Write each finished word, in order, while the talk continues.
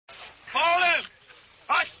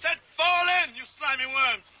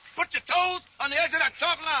the edge of that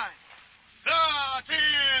chalk line.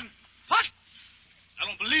 10, hot! I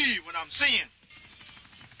don't believe what I'm seeing.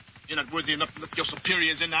 You're not worthy enough to look your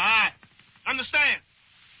superiors in the eye. Understand?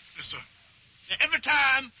 Yes, sir. Now, every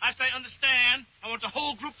time I say understand, I want the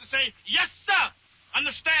whole group to say, yes, sir.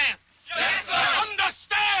 Understand? Yes, sir.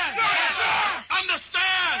 Understand? Yes, sir.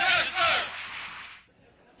 Understand? Yes, sir.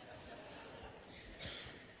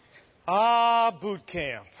 Ah, boot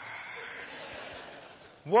camp.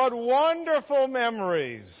 What wonderful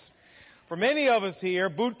memories. For many of us here,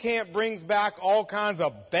 boot camp brings back all kinds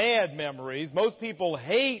of bad memories. Most people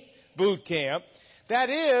hate boot camp. That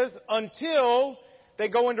is, until they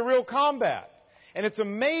go into real combat. And it's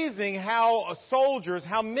amazing how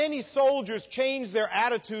many soldiers change their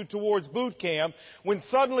attitude towards boot camp when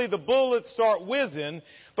suddenly the bullets start whizzing,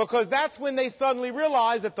 because that's when they suddenly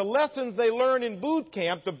realize that the lessons they learn in boot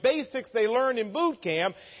camp, the basics they learn in boot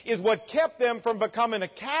camp, is what kept them from becoming a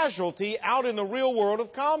casualty out in the real world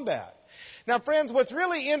of combat. Now, friends, what's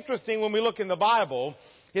really interesting when we look in the Bible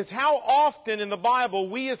is how often in the Bible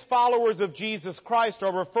we as followers of Jesus Christ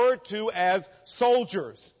are referred to as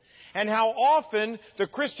soldiers. And how often the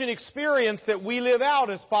Christian experience that we live out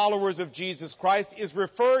as followers of Jesus Christ is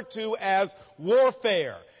referred to as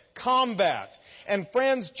warfare, combat. And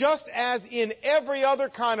friends, just as in every other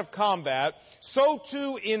kind of combat, so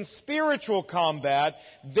too in spiritual combat,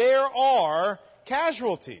 there are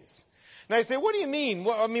casualties. Now you say, what do you mean?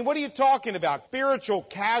 What are you talking about? Spiritual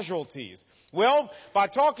casualties. Well, by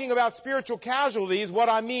talking about spiritual casualties, what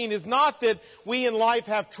I mean is not that we in life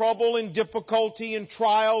have trouble and difficulty and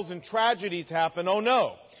trials and tragedies happen. Oh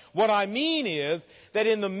no. What I mean is that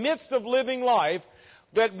in the midst of living life,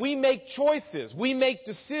 that we make choices, we make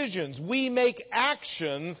decisions, we make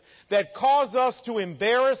actions that cause us to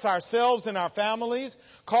embarrass ourselves and our families,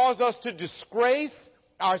 cause us to disgrace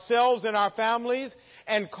ourselves and our families,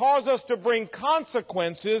 and cause us to bring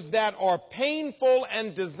consequences that are painful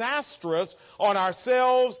and disastrous on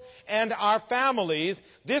ourselves and our families.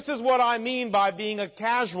 This is what I mean by being a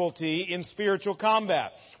casualty in spiritual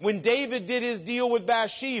combat. When David did his deal with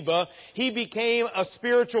Bathsheba, he became a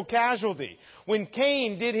spiritual casualty. When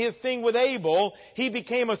Cain did his thing with Abel, he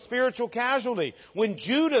became a spiritual casualty. When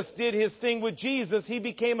Judas did his thing with Jesus, he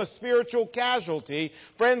became a spiritual casualty.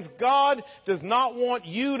 Friends, God does not want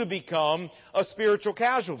you to become a spiritual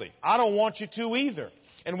casualty. I don't want you to either.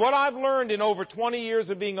 And what I've learned in over 20 years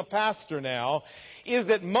of being a pastor now is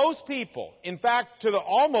that most people, in fact, to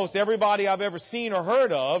almost everybody I've ever seen or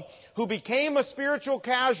heard of, who became a spiritual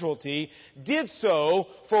casualty, did so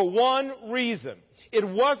for one reason. It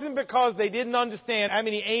wasn't because they didn't understand how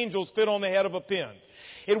many angels fit on the head of a pin.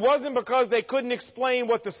 It wasn't because they couldn't explain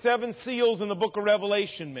what the 7 seals in the book of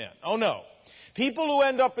Revelation meant. Oh no. People who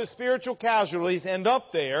end up as spiritual casualties end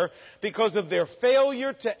up there because of their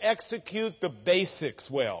failure to execute the basics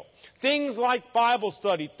well. Things like Bible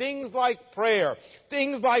study, things like prayer,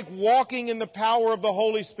 things like walking in the power of the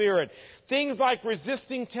Holy Spirit, things like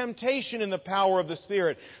resisting temptation in the power of the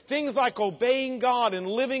Spirit, things like obeying God and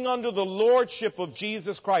living under the lordship of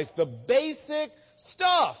Jesus Christ. The basic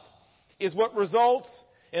stuff is what results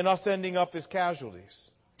in us ending up as casualties.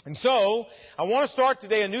 And so, I want to start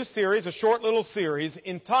today a new series, a short little series,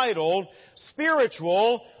 entitled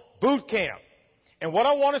Spiritual Boot Camp. And what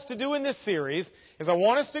I want us to do in this series is I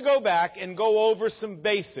want us to go back and go over some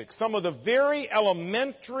basics, some of the very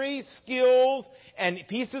elementary skills and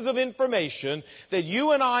pieces of information that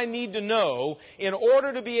you and I need to know in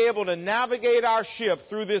order to be able to navigate our ship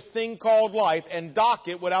through this thing called life and dock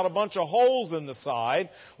it without a bunch of holes in the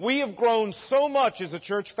side. We have grown so much as a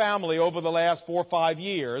church family over the last 4 or 5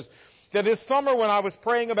 years that this summer when I was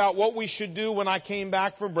praying about what we should do when I came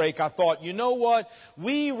back from break, I thought, you know what?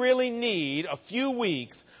 We really need a few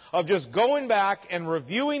weeks of just going back and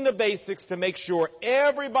reviewing the basics to make sure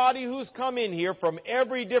everybody who's come in here from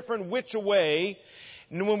every different which way,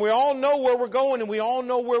 and when we all know where we're going and we all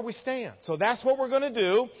know where we stand. So that's what we're going to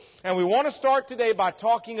do. And we want to start today by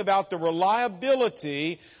talking about the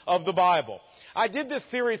reliability of the Bible. I did this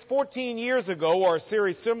series 14 years ago, or a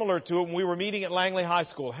series similar to it, when we were meeting at Langley High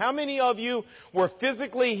School. How many of you were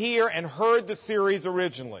physically here and heard the series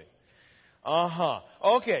originally?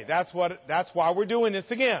 Okay, that's why we're doing this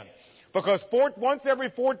again. Because once every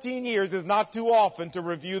 14 years is not too often to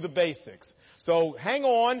review the basics. So hang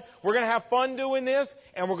on, we're going to have fun doing this,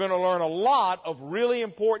 and we're going to learn a lot of really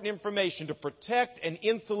important information to protect and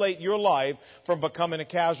insulate your life from becoming a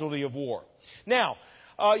casualty of war. Now,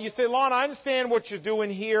 you say, Lon, I understand what you're doing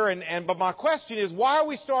here, but my question is, why are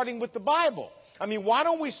we starting with the Bible? I mean, why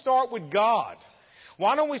don't we start with God?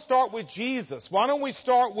 Why don't we start with Jesus? Why don't we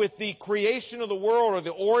start with the creation of the world or the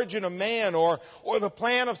origin of man or the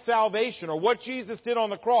plan of salvation or what Jesus did on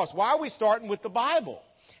the cross? Why are we starting with the Bible?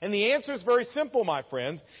 And the answer is very simple, my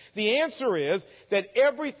friends. The answer is that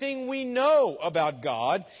everything we know about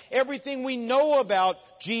God, everything we know about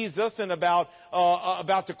Jesus and about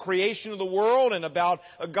the creation of the world and about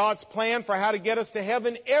God's plan for how to get us to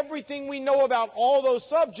heaven, everything we know about all those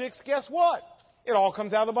subjects, guess what? It all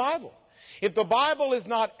comes out of the Bible. If the Bible is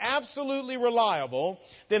not absolutely reliable,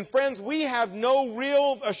 then friends, we have no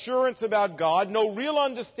real assurance about God, no real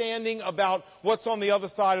understanding about what's on the other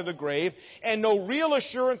side of the grave, and no real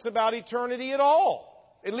assurance about eternity at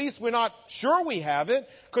all. At least we're not sure we have it,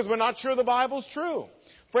 because we're not sure the Bible's true.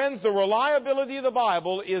 Friends, the reliability of the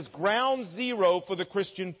Bible is ground zero for the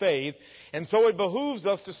Christian faith, and so it behooves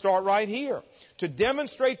us to start right here, to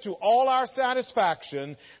demonstrate to all our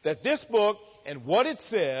satisfaction that this book and what it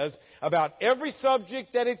says about every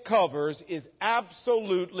subject that it covers is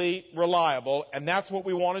absolutely reliable, and that's what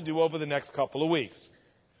we want to do over the next couple of weeks.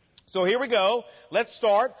 So here we go. Let's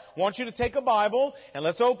start. I want you to take a Bible and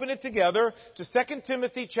let's open it together to 2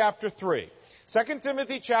 Timothy chapter 3. 2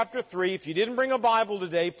 Timothy chapter 3, if you didn't bring a Bible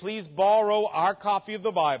today, please borrow our copy of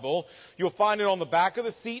the Bible. You'll find it on the back of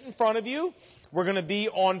the seat in front of you. We're going to be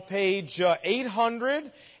on page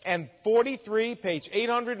 843, page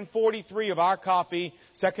 843 of our copy,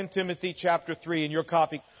 2 Timothy chapter 3 in your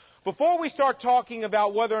copy. Before we start talking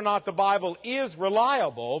about whether or not the Bible is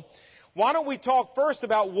reliable, why don't we talk first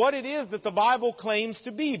about what it is that the Bible claims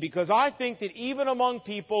to be? Because I think that even among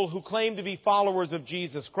people who claim to be followers of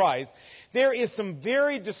Jesus Christ, there is some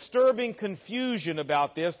very disturbing confusion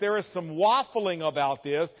about this. There is some waffling about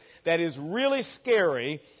this that is really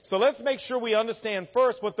scary. So let's make sure we understand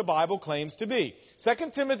first what the Bible claims to be.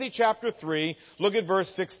 2 Timothy chapter 3, look at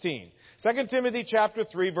verse 16. 2 Timothy chapter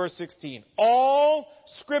 3, verse 16. All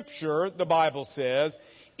Scripture, the Bible says,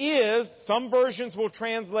 is, some versions will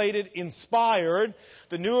translate it inspired.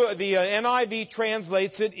 The NIV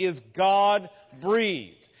translates it is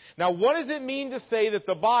God-breathed. Now, what does it mean to say that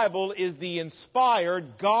the Bible is the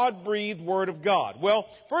inspired, God-breathed Word of God? Well,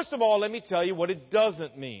 first of all, let me tell you what it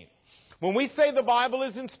doesn't mean. When we say the Bible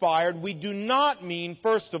is inspired, we do not mean,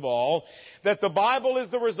 first of all, that the Bible is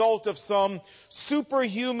the result of some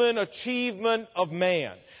superhuman achievement of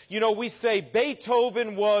man. You know, we say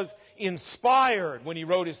Beethoven was inspired when he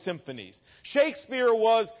wrote his symphonies. Shakespeare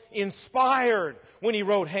was inspired when he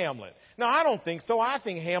wrote Hamlet. Now, I don't think so. I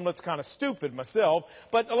think Hamlet's kind of stupid myself.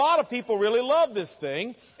 But a lot of people really love this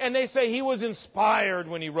thing, and they say he was inspired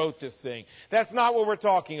when he wrote this thing. That's not what we're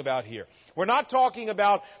talking about here. We're not talking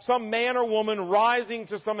about some man or woman rising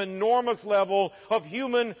to some enormous level of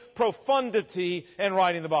human profundity and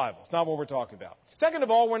writing the Bible. It's not what we're talking about. Second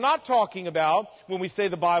of all, we're not talking about, when we say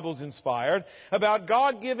the Bible's inspired, about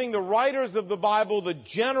God giving the writers of the Bible the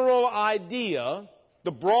general idea,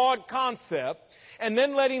 the broad concept, and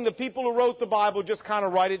then letting the people who wrote the Bible just kind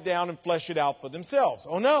of write it down and flesh it out for themselves.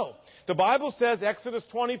 Oh no. The Bible says, Exodus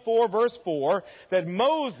 24 verse 4, that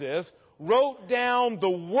Moses wrote down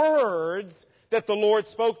the words that the Lord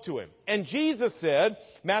spoke to him. And Jesus said,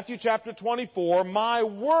 Matthew chapter 24, my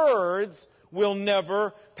words will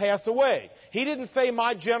never pass away. He didn't say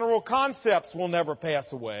my general concepts will never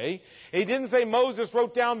pass away. He didn't say Moses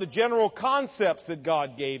wrote down the general concepts that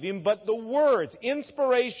God gave him, but the words.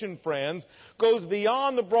 Inspiration, friends, goes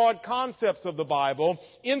beyond the broad concepts of the Bible.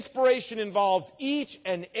 Inspiration involves each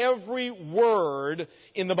and every word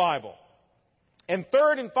in the Bible. And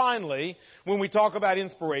third and finally, when we talk about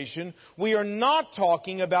inspiration, we are not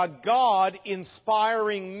talking about God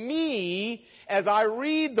inspiring me as I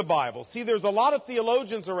read the Bible. See, there's a lot of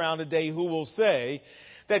theologians around today who will say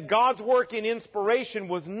that God's work in inspiration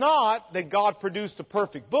was not that God produced a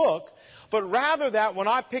perfect book, but rather that when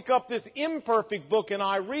I pick up this imperfect book and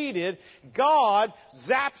I read it, God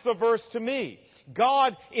zaps a verse to me.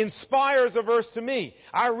 God inspires a verse to me.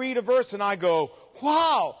 I read a verse and I go,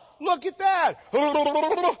 wow! Look at that.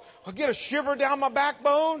 I'll get a shiver down my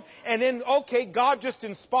backbone. And then, okay, God just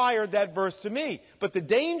inspired that verse to me. But the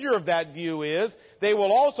danger of that view is they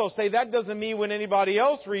will also say that doesn't mean when anybody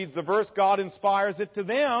else reads the verse, God inspires it to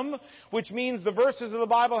them, which means the verses of the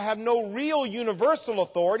Bible have no real universal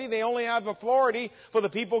authority. They only have authority for the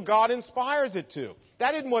people God inspires it to.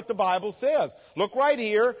 That isn't what the Bible says. Look right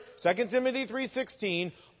here, 2 Timothy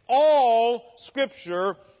 3:16. All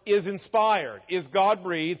Scripture is inspired, is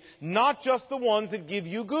God-breathed, not just the ones that give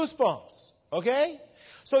you goosebumps. Okay?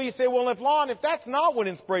 So you say, well, if that's not what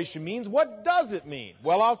inspiration means, what does it mean?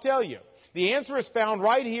 Well, I'll tell you. The answer is found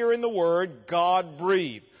right here in the word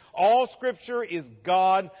God-breathed. All Scripture is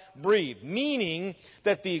God-breathed, meaning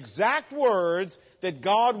that the exact words that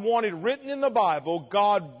God wanted written in the Bible,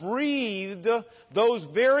 God breathed those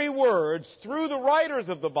very words through the writers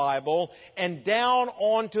of the Bible and down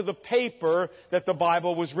onto the paper that the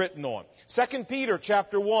Bible was written on. 2 Peter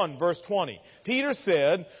chapter 1, verse 20. Peter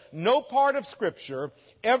said, "No part of Scripture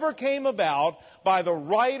ever came about by the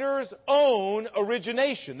writer's own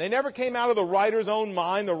origination." They never came out of the writer's own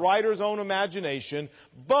mind, the writer's own imagination.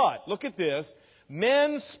 But, look at this,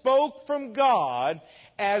 men spoke from God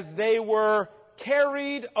as they were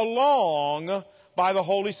carried along by the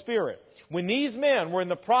Holy Spirit. When these men were in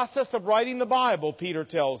the process of writing the Bible, Peter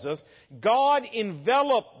tells us, God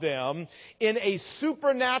enveloped them in a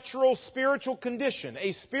supernatural spiritual condition,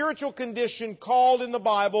 a spiritual condition called in the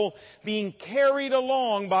Bible being carried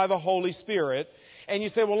along by the Holy Spirit. And you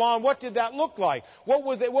say, well, Lon, what did that look like? What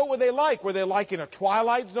were they like? Were they like in a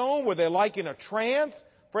twilight zone? Were they like in a trance?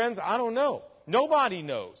 Friends, I don't know. Nobody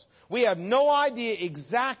knows. We have no idea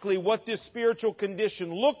exactly what this spiritual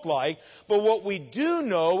condition looked like, but what we do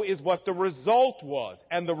know is what the result was.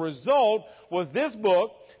 And the result was this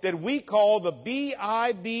book that we call the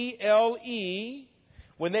Bible.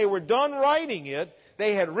 When they were done writing it,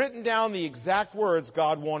 they had written down the exact words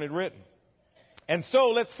God wanted written. And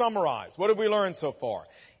so let's summarize. What have we learned so far?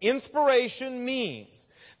 Inspiration means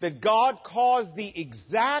that God caused the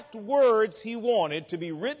exact words He wanted to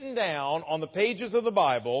be written down on the pages of the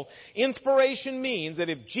Bible. Inspiration means that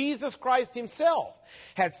if Jesus Christ Himself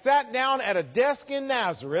had sat down at a desk in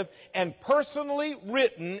Nazareth and personally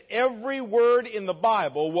written every word in the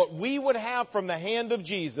Bible, what we would have from the hand of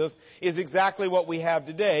Jesus is exactly what we have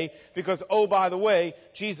today, because, oh, by the way,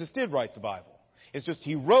 Jesus did write the Bible. It's just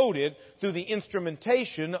He wrote it through the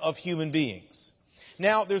instrumentation of human beings.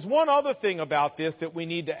 Now, there's one other thing about this that we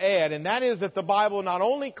need to add, and that is that the Bible not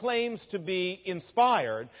only claims to be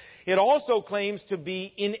inspired, it also claims to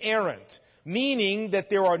be inerrant, meaning that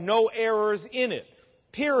there are no errors in it,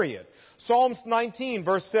 period. Psalms 19,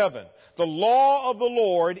 verse 7, "The law of the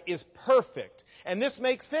Lord is perfect." And this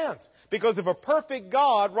makes sense, because if a perfect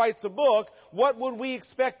God writes a book, what would we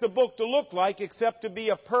expect the book to look like except to be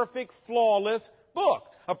a perfect, flawless book?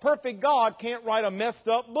 A perfect God can't write a messed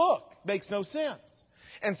up book. Makes no sense.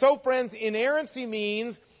 And so, friends, inerrancy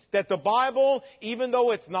means that the Bible, even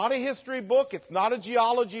though it's not a history book, it's not a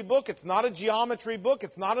geology book, it's not a geometry book,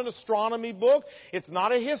 it's not an astronomy book, it's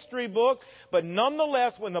not a history book, but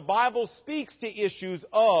nonetheless, when the Bible speaks to issues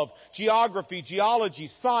of geography, geology,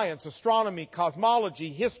 science, astronomy,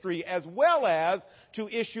 cosmology, history, as well as to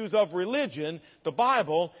issues of religion, the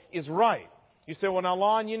Bible is right. You say, well, now,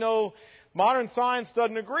 Lon, you know, modern science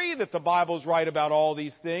doesn't agree that the Bible is right about all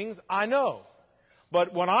these things. I know.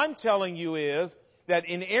 But what I'm telling you is that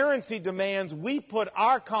inerrancy demands we put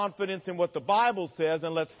our confidence in what the Bible says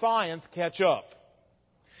and let science catch up.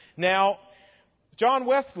 Now, John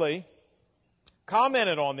Wesley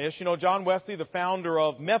commented on this. You know, John Wesley, the founder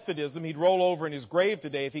of Methodism, he'd roll over in his grave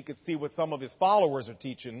today if he could see what some of his followers are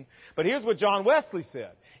teaching. But here's what John Wesley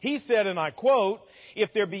said. He said, and I quote,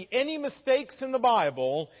 "If there be any mistakes in the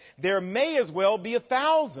Bible, there may as well be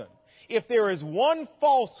 1,000. If there is one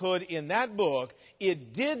falsehood in that book,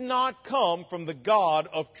 it did not come from the God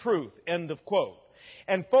of truth." End of quote.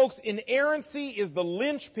 And folks, inerrancy is the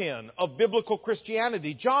linchpin of biblical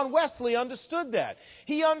Christianity. John Wesley understood that.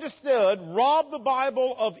 He understood, rob the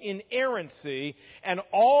Bible of inerrancy, and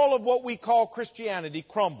all of what we call Christianity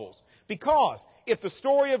crumbles. Because if the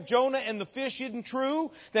story of Jonah and the fish isn't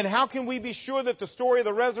true, then how can we be sure that the story of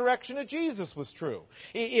the resurrection of Jesus was true?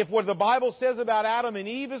 If what the Bible says about Adam and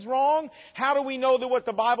Eve is wrong, how do we know that what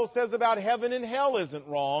the Bible says about heaven and hell isn't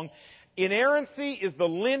wrong? Inerrancy is the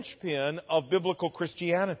linchpin of biblical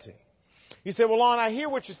Christianity. You say, well, Lon, I hear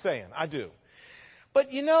what you're saying. I do.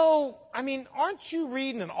 But you know, aren't you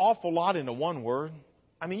reading an awful lot into one word?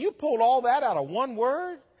 You pulled all that out of one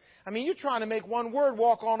word? You're trying to make one word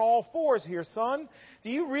walk on all fours here, son.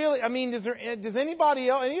 Do you really, does anybody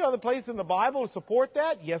else, any other place in the Bible support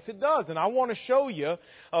that? Yes, it does. And I want to show you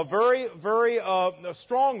very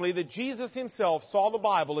strongly that Jesus Himself saw the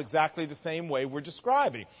Bible exactly the same way we're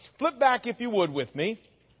describing. Flip back, if you would, with me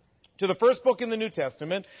to the first book in the New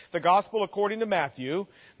Testament, the Gospel according to Matthew,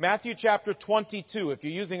 Matthew chapter 22. If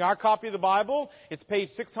you're using our copy of the Bible, it's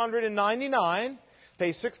page 699.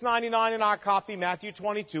 Page 699 in our copy, Matthew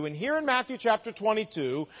 22. And here in Matthew chapter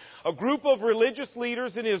 22, a group of religious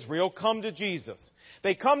leaders in Israel come to Jesus.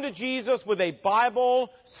 They come to Jesus with a Bible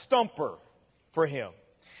stumper for Him.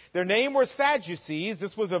 Their name were Sadducees.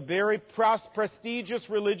 This was a very prestigious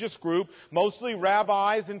religious group, mostly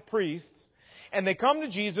rabbis and priests. And they come to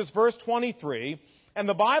Jesus, verse 23, and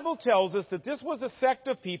the Bible tells us that this was a sect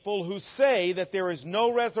of people who say that there is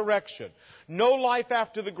no resurrection, no life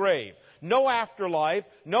after the grave, no afterlife,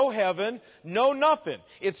 no heaven, no nothing.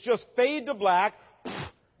 It's just fade to black,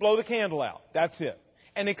 blow the candle out. That's it.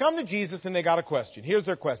 And they come to Jesus and they got a question. Here's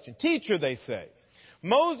their question. Teacher, they say,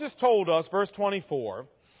 Moses told us, verse 24,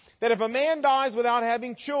 that if a man dies without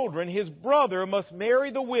having children, his brother must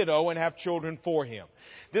marry the widow and have children for him.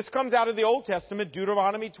 This comes out of the Old Testament,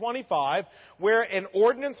 Deuteronomy 25, where an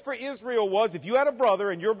ordinance for Israel was, if you had a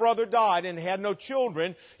brother and your brother died and had no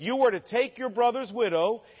children, you were to take your brother's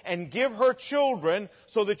widow and give her children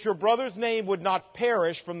so that your brother's name would not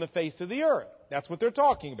perish from the face of the earth. That's what they're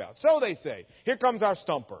talking about. So they say, here comes our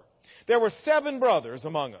stumper. There were 7 brothers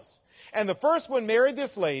among us. And the first one married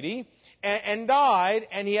this lady and died,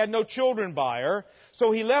 and he had no children by her,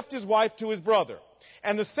 so he left his wife to his brother.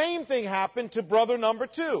 And the same thing happened to brother number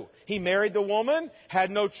 2. He married the woman,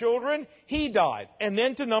 had no children, he died. And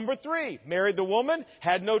then to number 3, married the woman,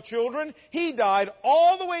 had no children, he died,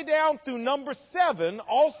 all the way down through number 7.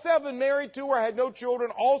 All 7 married to her, had no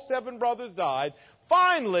children, all 7 brothers died.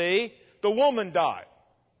 Finally, the woman died.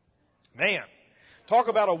 Man, talk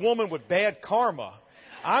about a woman with bad karma.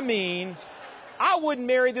 I mean, I wouldn't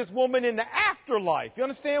marry this woman in the afterlife. You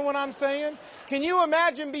understand what I'm saying? Can you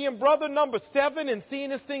imagine being brother number 7 and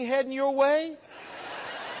seeing this thing heading your way?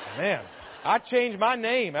 Man, I'd change my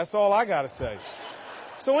name. That's all I got to say.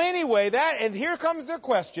 So anyway, and here comes their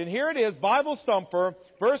question. Here it is, Bible Stumper,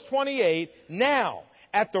 verse 28. Now,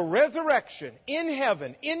 at the resurrection, in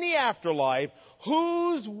heaven, in the afterlife,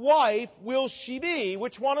 whose wife will she be?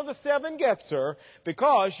 Which one of the 7 gets her?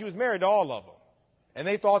 Because she was married to all of them. And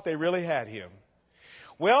they thought they really had him.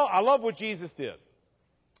 Well, I love what Jesus did.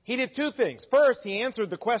 He did 2 things. First, he answered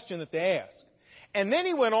the question that they asked. And then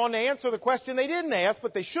he went on to answer the question they didn't ask,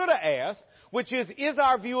 but they should have asked, which is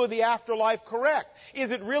our view of the afterlife correct?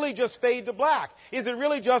 Is it really just fade to black? Is it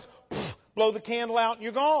really just blow the candle out and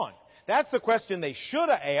you're gone? That's the question they should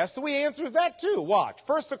have asked, so he answers that too. Watch.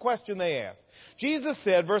 First, the question they asked. Jesus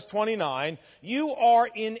said, verse 29, you are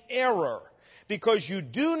in error, because you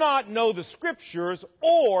do not know the Scriptures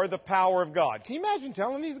or the power of God. Can you imagine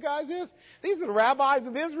telling these guys this? These are the rabbis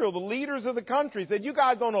of Israel, the leaders of the country. Said, you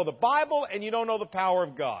guys don't know the Bible and you don't know the power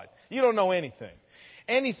of God. You don't know anything.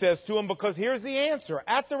 And he says to them, because here's the answer.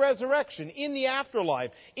 At the resurrection, in the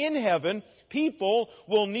afterlife, in heaven, people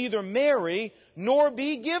will neither marry nor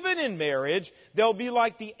be given in marriage. They'll be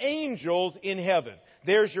like the angels in heaven.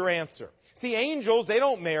 There's your answer. See, angels, they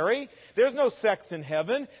don't marry. There's no sex in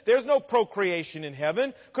heaven. There's no procreation in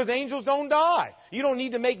heaven because angels don't die. You don't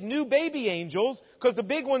need to make new baby angels because the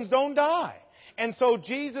big ones don't die. And so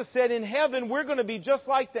Jesus said in heaven, we're going to be just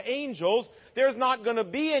like the angels. There's not going to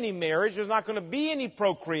be any marriage. There's not going to be any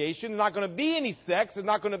procreation. There's not going to be any sex. There's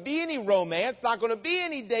not going to be any romance. There's not going to be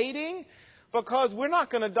any dating because we're not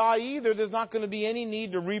going to die either. There's not going to be any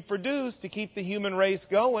need to reproduce to keep the human race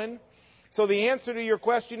going. So the answer to your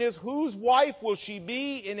question is, whose wife will she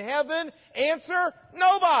be in heaven? Answer,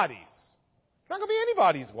 nobody's. It's not going to be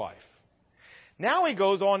anybody's wife. Now he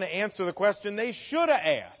goes on to answer the question they should have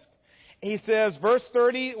asked. He says, verse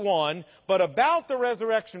 31, but about the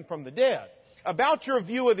resurrection from the dead, about your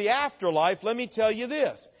view of the afterlife, let me tell you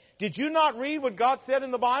this. Did you not read what God said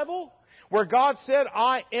in the Bible? Where God said,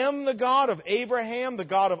 I am the God of Abraham, the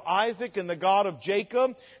God of Isaac, and the God of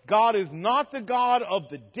Jacob. God is not the God of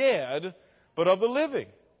the dead, but of the living.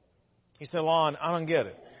 He said, Lon, I don't get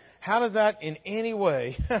it. How does that in any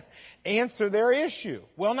way answer their issue?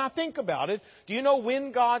 Well, now think about it. Do you know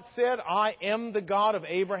when God said, I am the God of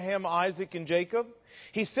Abraham, Isaac, and Jacob?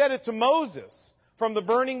 He said it to Moses from the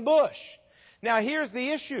burning bush. Now, here's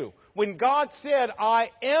the issue. When God said,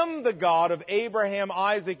 I am the God of Abraham,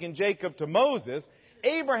 Isaac, and Jacob to Moses,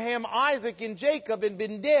 Abraham, Isaac, and Jacob had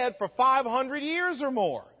been dead for 500 years or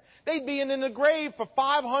more. They'd been in the grave for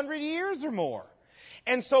 500 years or more.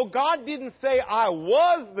 And so God didn't say, I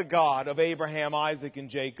was the God of Abraham, Isaac, and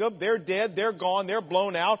Jacob. They're dead, they're gone, they're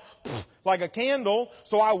blown out like a candle.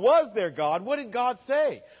 So I was their God. What did God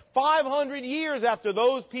say? 500 years after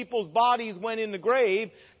those people's bodies went in the grave,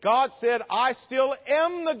 God said, I still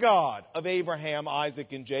am the God of Abraham,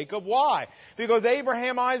 Isaac, and Jacob. Why? Because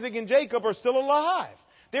Abraham, Isaac, and Jacob are still alive.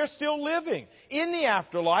 They're still living in the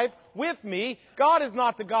afterlife with me. God is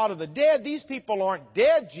not the God of the dead. These people aren't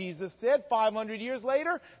dead, Jesus said 500 years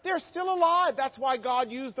later. They're still alive. That's why God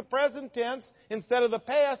used the present tense instead of the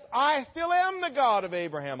past. I still am the God of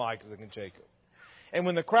Abraham, Isaac, and Jacob. And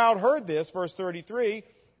when the crowd heard this, verse 33,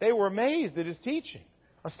 they were amazed at his teaching,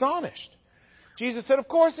 astonished. Jesus said, of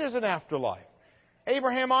course there's an afterlife.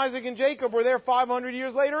 Abraham, Isaac, and Jacob were there 500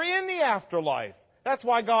 years later in the afterlife. That's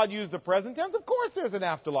why God used the present tense. Of course there's an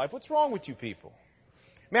afterlife. What's wrong with you people?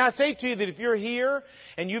 May I say to you that if you're here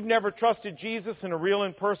and you've never trusted Jesus in a real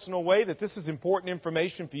and personal way, that this is important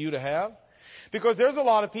information for you to have? Because there's a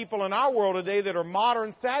lot of people in our world today that are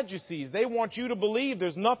modern Sadducees. They want you to believe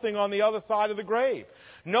there's nothing on the other side of the grave.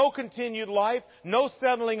 No continued life, no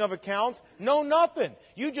settling of accounts, no nothing.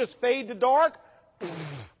 You just fade to dark,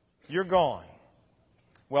 you're gone.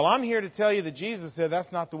 Well, I'm here to tell you that Jesus said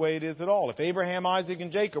that's not the way it is at all. If Abraham, Isaac,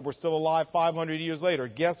 and Jacob were still alive 500 years later,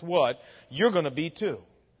 guess what? You're going to be too.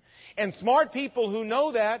 And smart people who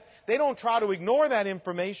know that, they don't try to ignore that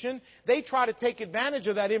information. They try to take advantage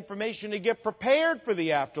of that information to get prepared for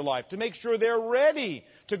the afterlife, to make sure they're ready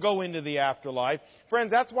to go into the afterlife. Friends,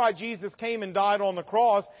 that's why Jesus came and died on the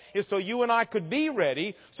cross, is so you and I could be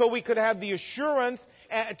ready, so we could have the assurance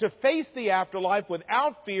to face the afterlife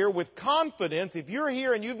without fear, with confidence. If you're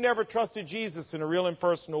here and you've never trusted Jesus in a real and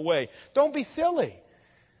personal way, don't be silly.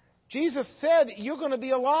 Jesus said you're going to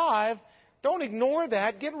be alive. Don't ignore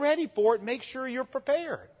that. Get ready for it. Make sure you're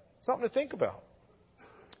prepared. Something to think about.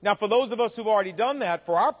 Now, for those of us who've already done that,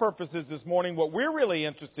 for our purposes this morning, what we're really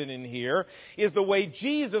interested in here is the way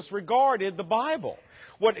Jesus regarded the Bible.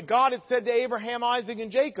 What God had said to Abraham, Isaac,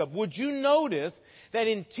 and Jacob. Would you notice that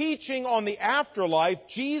in teaching on the afterlife,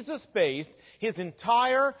 Jesus based his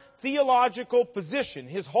entire theological position,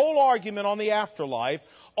 his whole argument on the afterlife,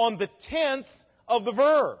 on the tense of the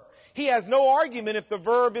verb. He has no argument if the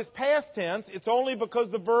verb is past tense. It's only because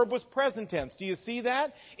the verb was present tense. Do you see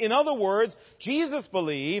that? In other words, Jesus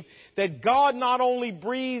believed that God not only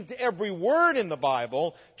breathed every word in the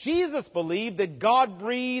Bible, Jesus believed that God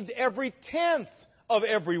breathed every tense of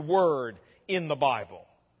every word in the Bible.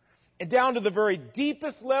 And down to the very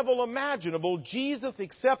deepest level imaginable, Jesus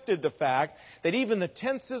accepted the fact that even the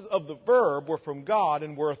tenses of the verb were from God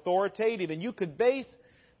and were authoritative, and you could base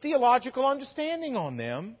theological understanding on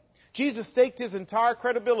them. Jesus staked his entire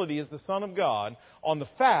credibility as the Son of God on the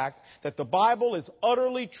fact that the Bible is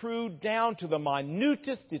utterly true down to the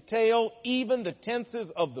minutest detail, even the tenses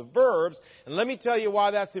of the verbs. And let me tell you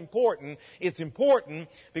why that's important. It's important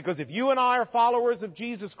because if you and I are followers of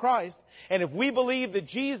Jesus Christ, and if we believe that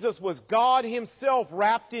Jesus was God himself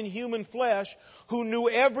wrapped in human flesh, who knew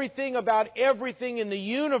everything about everything in the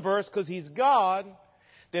universe because he's God,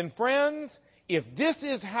 then friends, if this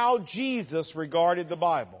is how Jesus regarded the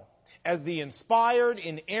Bible, as the inspired,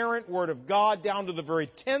 inerrant Word of God down to the very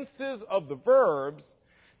tenses of the verbs,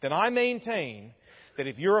 then I maintain that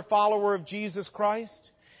if you're a follower of Jesus Christ,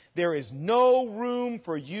 there is no room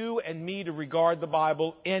for you and me to regard the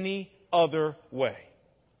Bible any other way.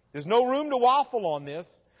 There's no room to waffle on this,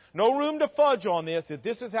 no room to fudge on this. If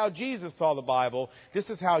this is how Jesus saw the Bible, this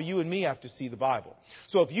is how you and me have to see the Bible.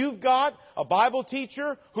 So if you've got a Bible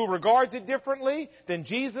teacher who regards it differently than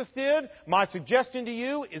Jesus did, my suggestion to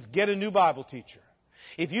you is get a new Bible teacher.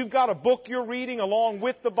 If you've got a book you're reading along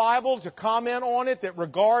with the Bible to comment on it that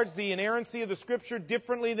regards the inerrancy of the Scripture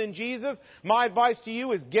differently than Jesus, my advice to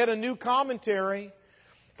you is get a new commentary.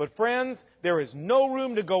 But friends, there is no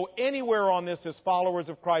room to go anywhere on this as followers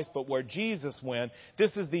of Christ but where Jesus went.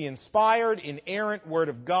 This is the inspired, inerrant Word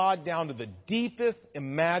of God down to the deepest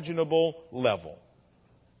imaginable level.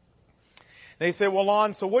 They say, well,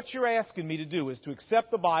 Lon, so what you're asking me to do is to accept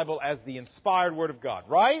the Bible as the inspired Word of God,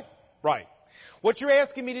 right? Right. What you're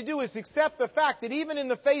asking me to do is accept the fact that even in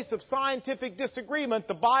the face of scientific disagreement,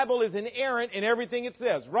 the Bible is inerrant in everything it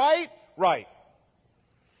says, right? Right.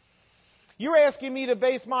 You're asking me to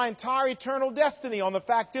base my entire eternal destiny on the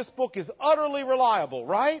fact this book is utterly reliable,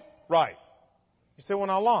 right? Right. You say, well,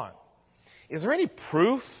 now, Lon, is there any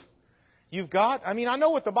proof you've got? I mean, I know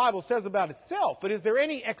what the Bible says about itself, but is there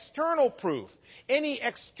any external proof, any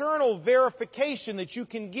external verification that you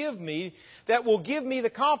can give me that will give me the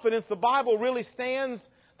confidence the Bible really stands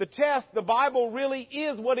the test? The Bible really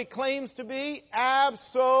is what it claims to be?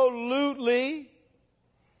 Absolutely.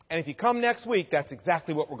 And if you come next week, that's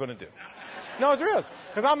exactly what we're going to do. No, it's real,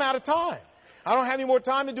 because I'm out of time. I don't have any more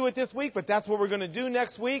time to do it this week, but that's what we're going to do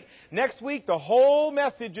next week. Next week, the whole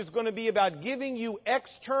message is going to be about giving you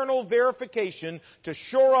external verification to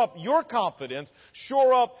shore up your confidence,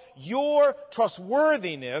 shore up your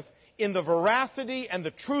trustworthiness in the veracity and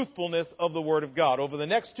the truthfulness of the Word of God. Over the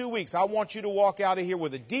next 2 weeks, I want you to walk out of here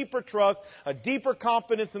with a deeper trust, a deeper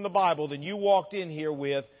confidence in the Bible than you walked in here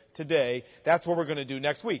with today. That's what we're going to do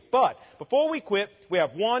next week. But before we quit, we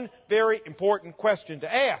have one very important question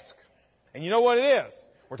to ask. And you know what it is?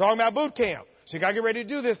 We're talking about boot camp. So you got to get ready to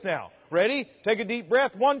do this now. Ready? Take a deep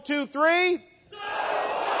breath. 1, 2, 3.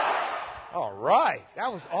 All right.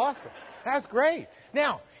 That was awesome. That's great.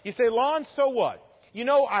 Now, you say, Lon, so what? You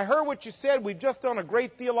know, I heard what you said. We've just done a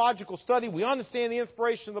great theological study. We understand the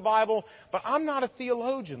inspiration of the Bible. But I'm not a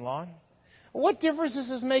theologian, Lon. What difference does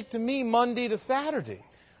this make to me Monday to Saturday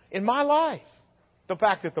in my life? The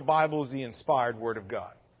fact that the Bible is the inspired Word of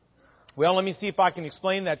God. Well, let me see if I can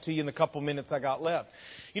explain that to you in the couple minutes I got left.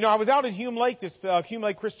 You know, I was out at Hume Lake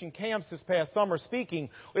Christian Camps this past summer speaking.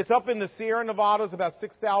 It's up in the Sierra Nevadas, about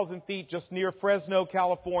 6,000 feet, just near Fresno,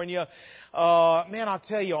 California. Man, I'll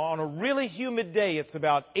tell you, on a really humid day, it's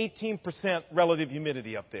about 18% relative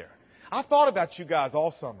humidity up there. I thought about you guys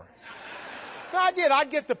all summer. I did.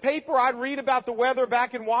 I'd get the paper, I'd read about the weather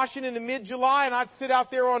back in Washington in mid-July, and I'd sit out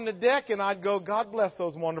there on the deck and I'd go, God bless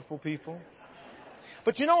those wonderful people.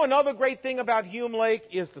 But you know, another great thing about Hume Lake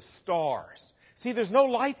is the stars. See, there's no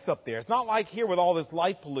lights up there. It's not like here with all this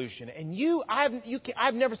light pollution. And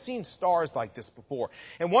I've never seen stars like this before.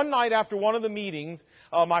 And one night after one of the meetings,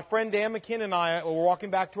 my friend Dan McKinn and I were walking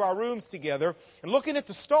back to our rooms together and looking at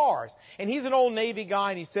the stars. And he's an old Navy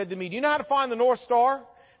guy, and he said to me, "Do you know how to find the North Star?"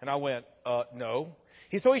 And I went, no.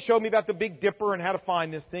 So he showed me about the Big Dipper and how to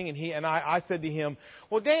find this thing. And I said to him,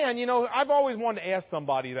 "Well, Dan, you know, I've always wanted to ask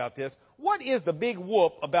somebody about this. What is the big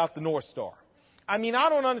whoop about the North Star? I mean, I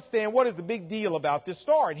don't understand what is the big deal about this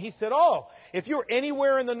star." And he said, "Oh, if you're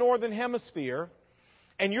anywhere in the Northern Hemisphere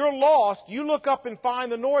and you're lost, you look up and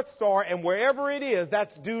find the North Star, and wherever it is,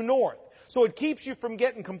 that's due north. So it keeps you from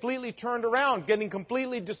getting completely turned around, getting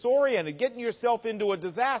completely disoriented, getting yourself into a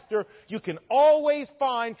disaster. You can always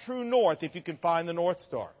find true north if you can find the North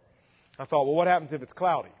Star." I thought, well, what happens if it's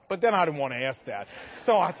cloudy? But then I didn't want to ask that.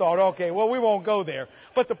 So I thought, okay, well, we won't go there.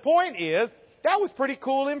 But the point is, that was pretty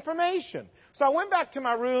cool information. So I went back to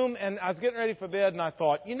my room, and I was getting ready for bed, and I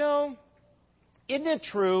thought, you know, isn't it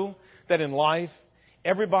true that in life,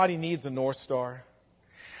 everybody needs a North Star?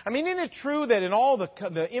 I mean, isn't it true that in all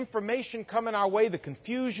the information coming our way, the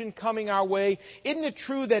confusion coming our way, isn't it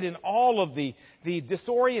true that in all of the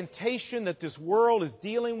disorientation that this world is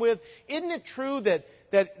dealing with, isn't it true that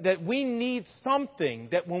we need something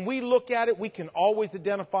that when we look at it, we can always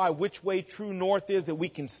identify which way true north is, that we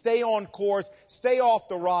can stay on course, stay off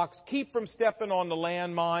the rocks, keep from stepping on the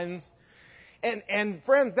landmines? And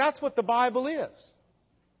friends, that's what the Bible is.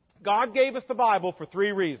 God gave us the Bible for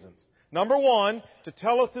 3 reasons. Number 1, to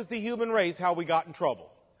tell us as the human race how we got in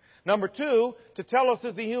trouble. Number 2, to tell us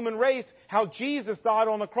as the human race how Jesus died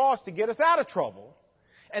on the cross to get us out of trouble.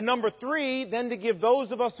 And number 3, then to give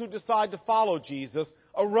those of us who decide to follow Jesus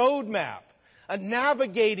a roadmap, a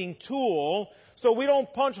navigating tool, so we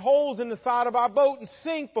don't punch holes in the side of our boat and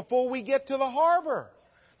sink before we get to the harbor.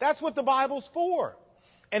 That's what the Bible's for.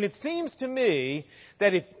 And it seems to me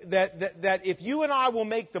that if you and I will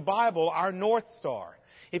make the Bible our North Star,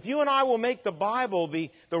 if you and I will make the Bible the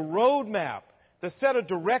roadmap, the set of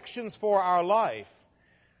directions for our life,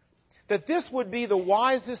 that this would be the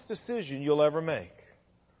wisest decision you'll ever make.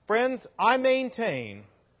 Friends, I maintain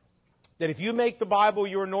that if you make the Bible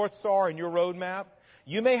your North Star and your roadmap,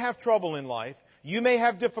 you may have trouble in life, you may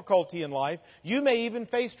have difficulty in life, you may even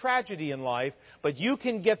face tragedy in life, but you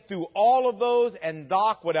can get through all of those and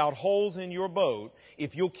dock without holes in your boat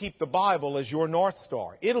if you'll keep the Bible as your North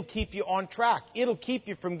Star. It'll keep you on track. It'll keep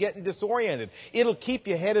you from getting disoriented. It'll keep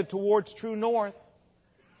you headed towards true north.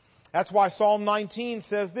 That's why Psalm 19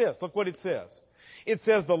 says this. Look what it says. It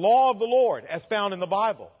says, "The law of the Lord, as found in the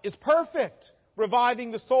Bible, is perfect,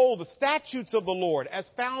 reviving the soul. The statutes of the Lord, as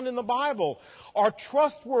found in the Bible, are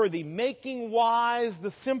trustworthy, making wise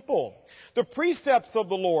the simple. The precepts of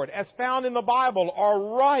the Lord, as found in the Bible, are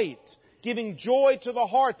right, giving joy to the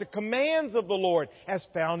heart. The commands of the Lord, as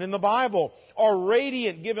found in the Bible, are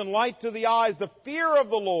radiant, giving light to the eyes. The fear of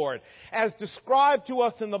the Lord, as described to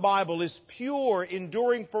us in the Bible, is pure,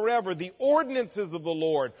 enduring forever. The ordinances of the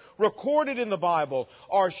Lord, recorded in the Bible,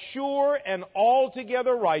 are sure and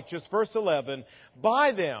altogether righteous." Verse 11,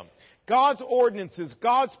 "By them," God's ordinances,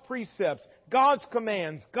 God's precepts, God's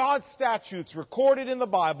commands, God's statutes recorded in the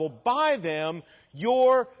Bible, "by them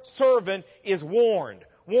your servant is warned."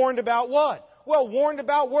 Warned about what? Well, warned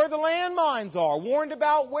about where the landmines are, warned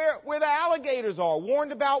about where the alligators are,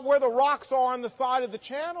 warned about where the rocks are on the side of the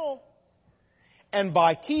channel. "And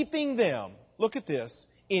by keeping them," look at this,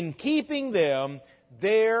 "in keeping them,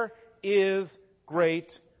 there is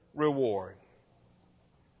great reward."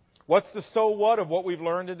 What's the so what of what we've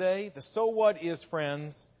learned today? The so what is,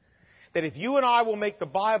 friends, that if you and I will make the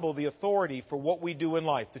Bible the authority for what we do in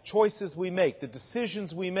life, the choices we make, the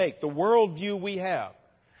decisions we make, the worldview we have,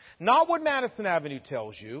 not what Madison Avenue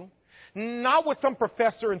tells you, not what some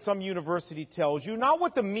professor in some university tells you, not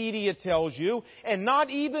what the media tells you, and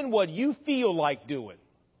not even what you feel like doing.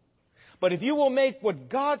 But if you will make what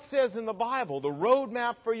God says in the Bible the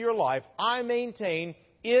roadmap for your life, I maintain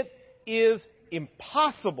it is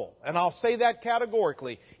impossible, and I'll say that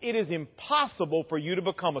categorically, it is impossible for you to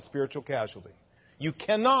become a spiritual casualty. You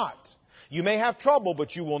cannot. You may have trouble,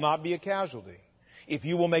 but you will not be a casualty if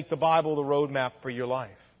you will make the Bible the roadmap for your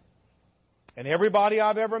life. And everybody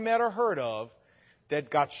I've ever met or heard of that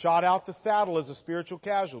got shot out the saddle as a spiritual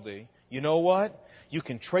casualty, you know what? You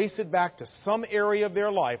can trace it back to some area of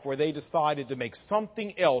their life where they decided to make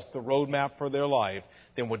something else the roadmap for their life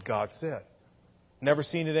than what God said. Never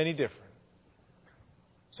seen it any different.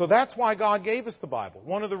 So that's why God gave us the Bible,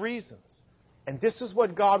 one of the reasons. And this is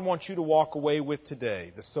what God wants you to walk away with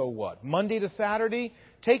today, the so what. Monday to Saturday,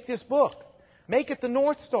 take this book. Make it the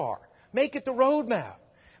North Star. Make it the roadmap.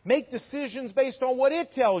 Make decisions based on what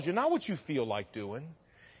it tells you, not what you feel like doing.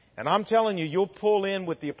 And I'm telling you, you'll pull in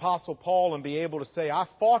with the Apostle Paul and be able to say, I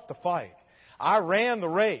fought the fight. I ran the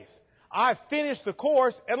race. I finished the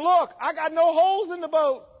course. And look, I got no holes in the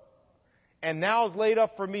boat. And now is laid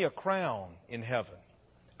up for me a crown in heaven.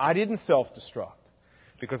 I didn't self-destruct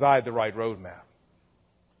because I had the right roadmap.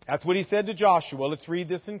 That's what he said to Joshua. Let's read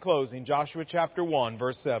this in closing. Joshua chapter 1,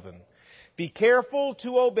 verse 7. Be careful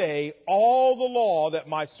to obey all the law that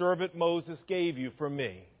my servant Moses gave you from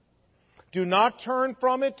me. Do not turn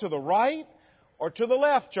from it to the right or to the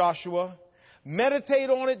left, Joshua. Meditate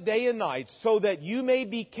on it day and night so that you may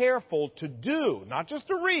be careful to do, not just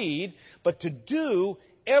to read, but to do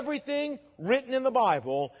everything written in the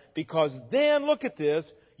Bible, because then, look at this,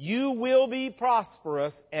 you will be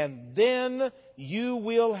prosperous and then you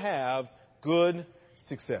will have good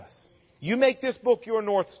success. You make this book your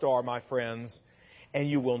North Star, my friends, and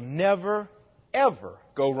you will never, ever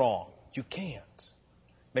go wrong. You can't.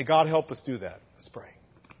 May God help us do that. Let's pray.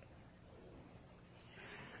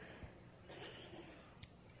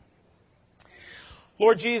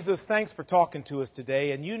 Lord Jesus, thanks for talking to us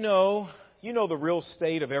today. And you know the real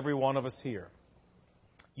state of every one of us here.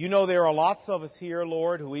 You know there are lots of us here,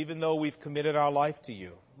 Lord, who even though we've committed our life to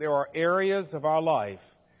you, there are areas of our life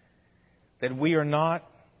that we are not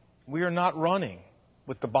running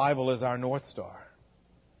with the Bible as our North Star.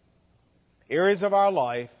 Areas of our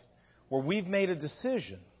life where we've made a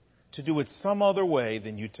decision to do it some other way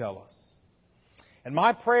than you tell us. And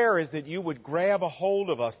my prayer is that you would grab a hold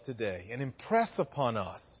of us today and impress upon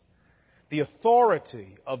us the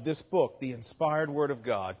authority of this book, the inspired Word of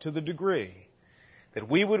God, to the degree that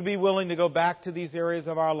we would be willing to go back to these areas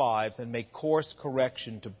of our lives and make course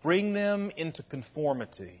correction to bring them into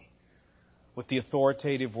conformity with the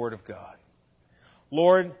authoritative Word of God.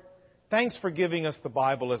 Lord, thanks for giving us the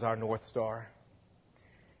Bible as our North Star.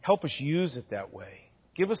 Help us use it that way.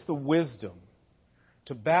 Give us the wisdom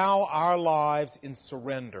to bow our lives in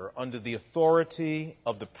surrender under the authority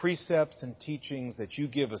of the precepts and teachings that you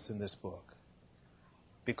give us in this book.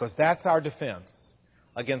 Because that's our defense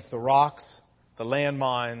against the rocks, the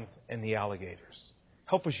landmines, and the alligators.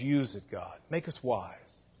 Help us use it, God. Make us wise.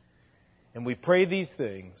 And we pray these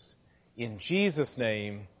things in Jesus'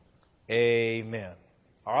 name, amen.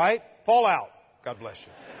 All right? Fall out. God bless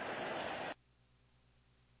you.